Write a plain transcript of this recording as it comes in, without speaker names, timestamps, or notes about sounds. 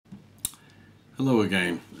Hello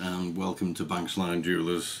again and welcome to Lyon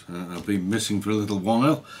Jewelers. I've been missing for a little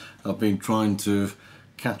while. I've been trying to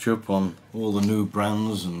catch up on all the new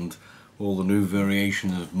brands and all the new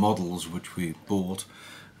variation of models which we bought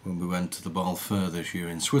when we went to the Basel Fair this year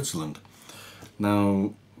in Switzerland.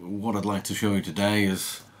 Now what I'd like to show you today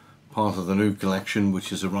is part of the new collection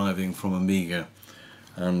which is arriving from Omega,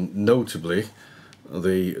 and notably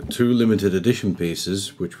the two limited edition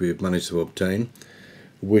pieces which we have managed to obtain,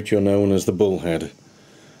 which are known as the Bullhead.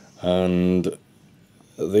 And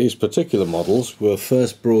these particular models were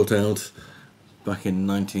first brought out back in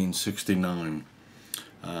 1969.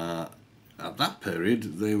 At that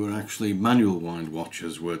period they were actually manual wind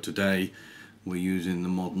watches, where today we're using the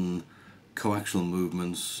modern coaxial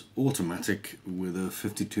movements automatic with a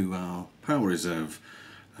 52-hour power reserve.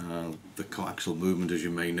 The coaxial movement, as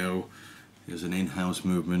you may know, is an in-house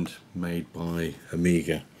movement made by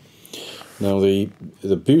Omega. Now the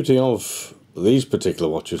beauty of these particular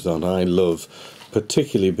watches that I love,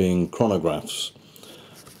 particularly being chronographs,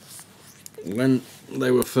 when they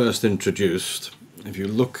were first introduced, if you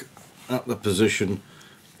look at the position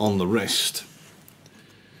on the wrist,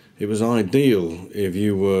 it was ideal if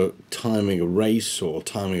you were timing a race or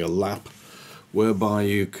timing a lap, whereby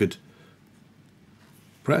you could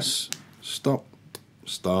press, stop,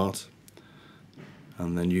 start,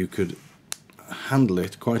 and then you could handle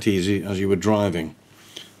it quite easy as you were driving.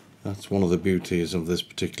 That's one of the beauties of this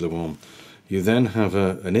particular one. You then have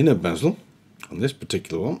an inner bezel on this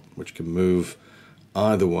particular one, which can move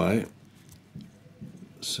either way,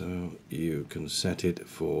 so you can set it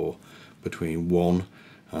for between 1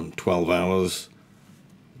 and 12 hours,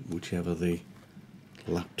 whichever the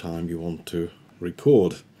lap time you want to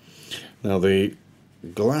record. Now the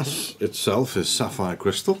glass itself is sapphire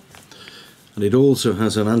crystal, and it also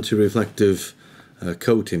has an anti-reflective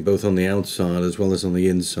coating both on the outside as well as on the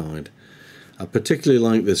inside. I particularly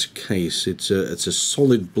like this case. It's a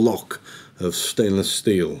solid block of stainless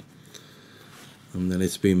steel, and then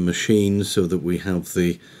it's been machined so that we have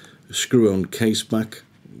the screw-on case back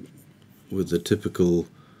with the typical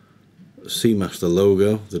Seamaster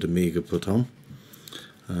logo that Omega put on,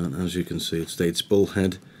 and as you can see it states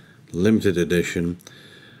Bullhead limited edition.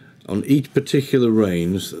 On each particular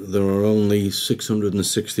range there are only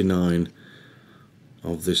 669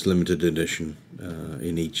 of this limited edition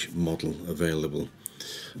in each model available.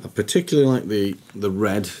 I particularly like the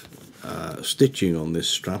red stitching on this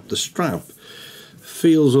strap. The strap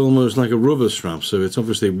feels almost like a rubber strap, so it's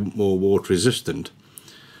obviously more water resistant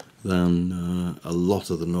than a lot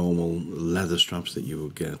of the normal leather straps that you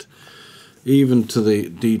would get. Even to the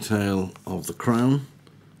detail of the crown,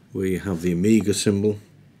 where you have the Omega symbol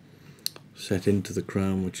set into the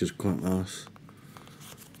crown, which is quite nice.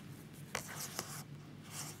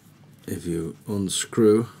 If you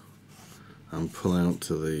unscrew and pull out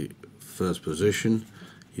to the first position,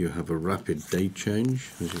 you have a rapid date change,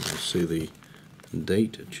 as you can see the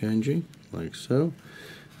date changing like so,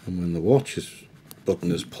 and when the watch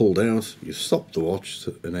button is pulled out, you stop the watch,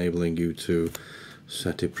 enabling you to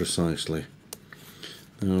set it precisely.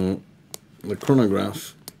 Now the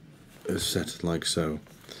chronograph is set like so.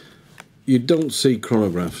 You don't see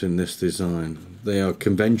chronographs in this design. They are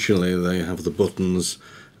conventionally, they have the buttons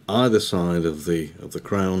either side of the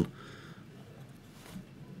crown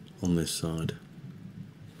on this side.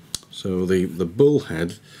 So the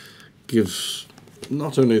Bullhead gives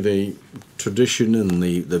not only the tradition and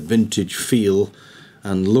the vintage feel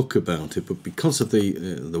and look about it, but because of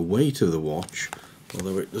the weight of the watch,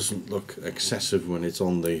 although it doesn't look excessive when it's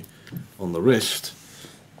on the wrist,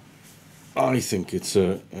 I think it's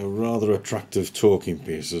a rather attractive talking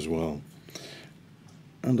piece as well,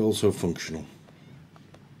 and also functional.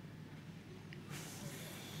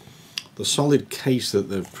 The solid case that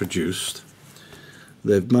they've produced,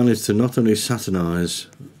 they've managed to not only satinize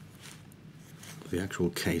the actual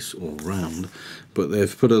case all round, but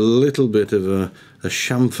they've put a little bit of a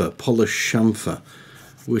chamfer, polished chamfer,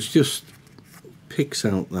 which just picks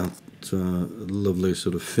out that lovely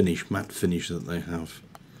sort of finish, matte finish that they have.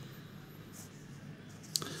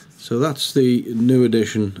 So that's the new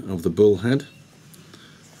edition of the Bullhead,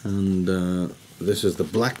 and this is the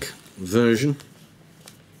black version,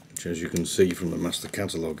 which, as you can see from the master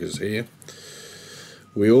catalogue, is here.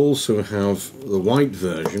 We also have the white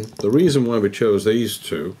version. The reason why we chose these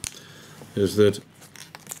two is that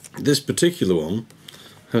this particular one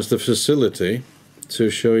has the facility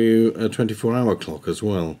to show you a 24-hour clock as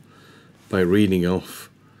well, by reading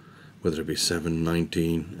off whether it be 7,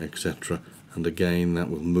 19, etc. And again,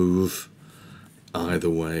 that will move either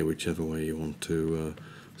way, whichever way you want to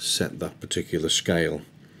set that particular scale.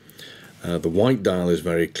 The white dial is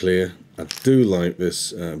very clear, I do like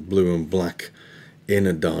this blue and black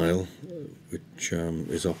inner dial, which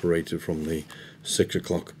is operated from the 6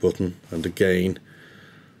 o'clock button, and again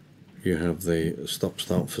you have the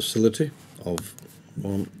stop-start facility of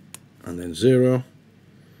 1 and then 0,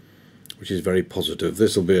 which is very positive.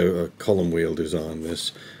 This will be a column wheel design,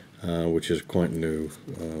 this, which is quite new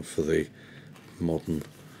for the modern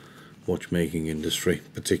watchmaking industry,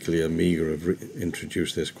 particularly Omega have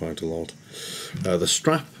introduced this quite a lot. The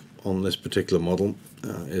strap on this particular model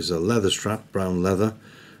is a leather strap, brown leather,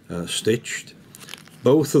 stitched.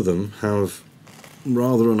 Both of them have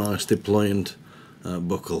rather a nice deployant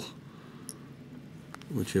buckle,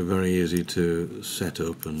 which are very easy to set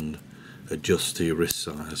up and adjust to your wrist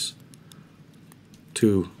size.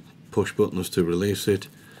 2 push buttons to release it,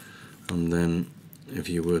 and then if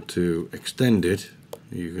you were to extend it,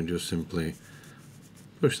 you can just simply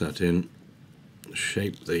push that in,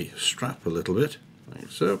 shape the strap a little bit, like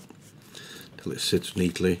so, till it sits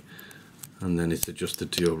neatly, and then it's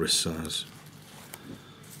adjusted to your wrist size.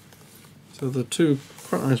 So the 2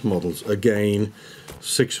 quite nice models, again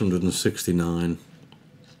 669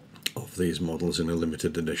 of these models in a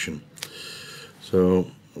limited edition. So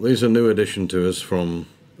these are new addition to us from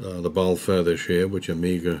the Bal Fair this year, which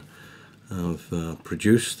Omega have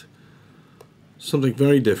produced. Something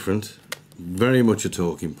very different, very much a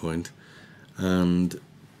talking point, and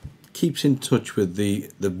keeps in touch with the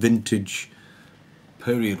vintage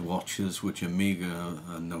period watches which Omega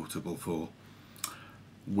are notable for.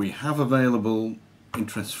 We have available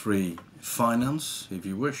interest-free finance if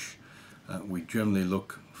you wish. We generally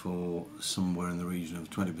look for somewhere in the region of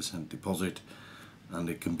 20% deposit, and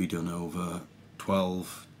it can be done over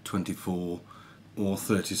 12, 24 or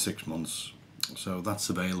 36 months. So that's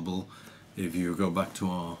available if you go back to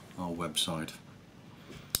our website.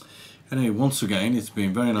 Anyway, once again, it's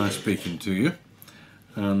been very nice speaking to you,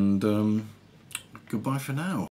 and goodbye for now.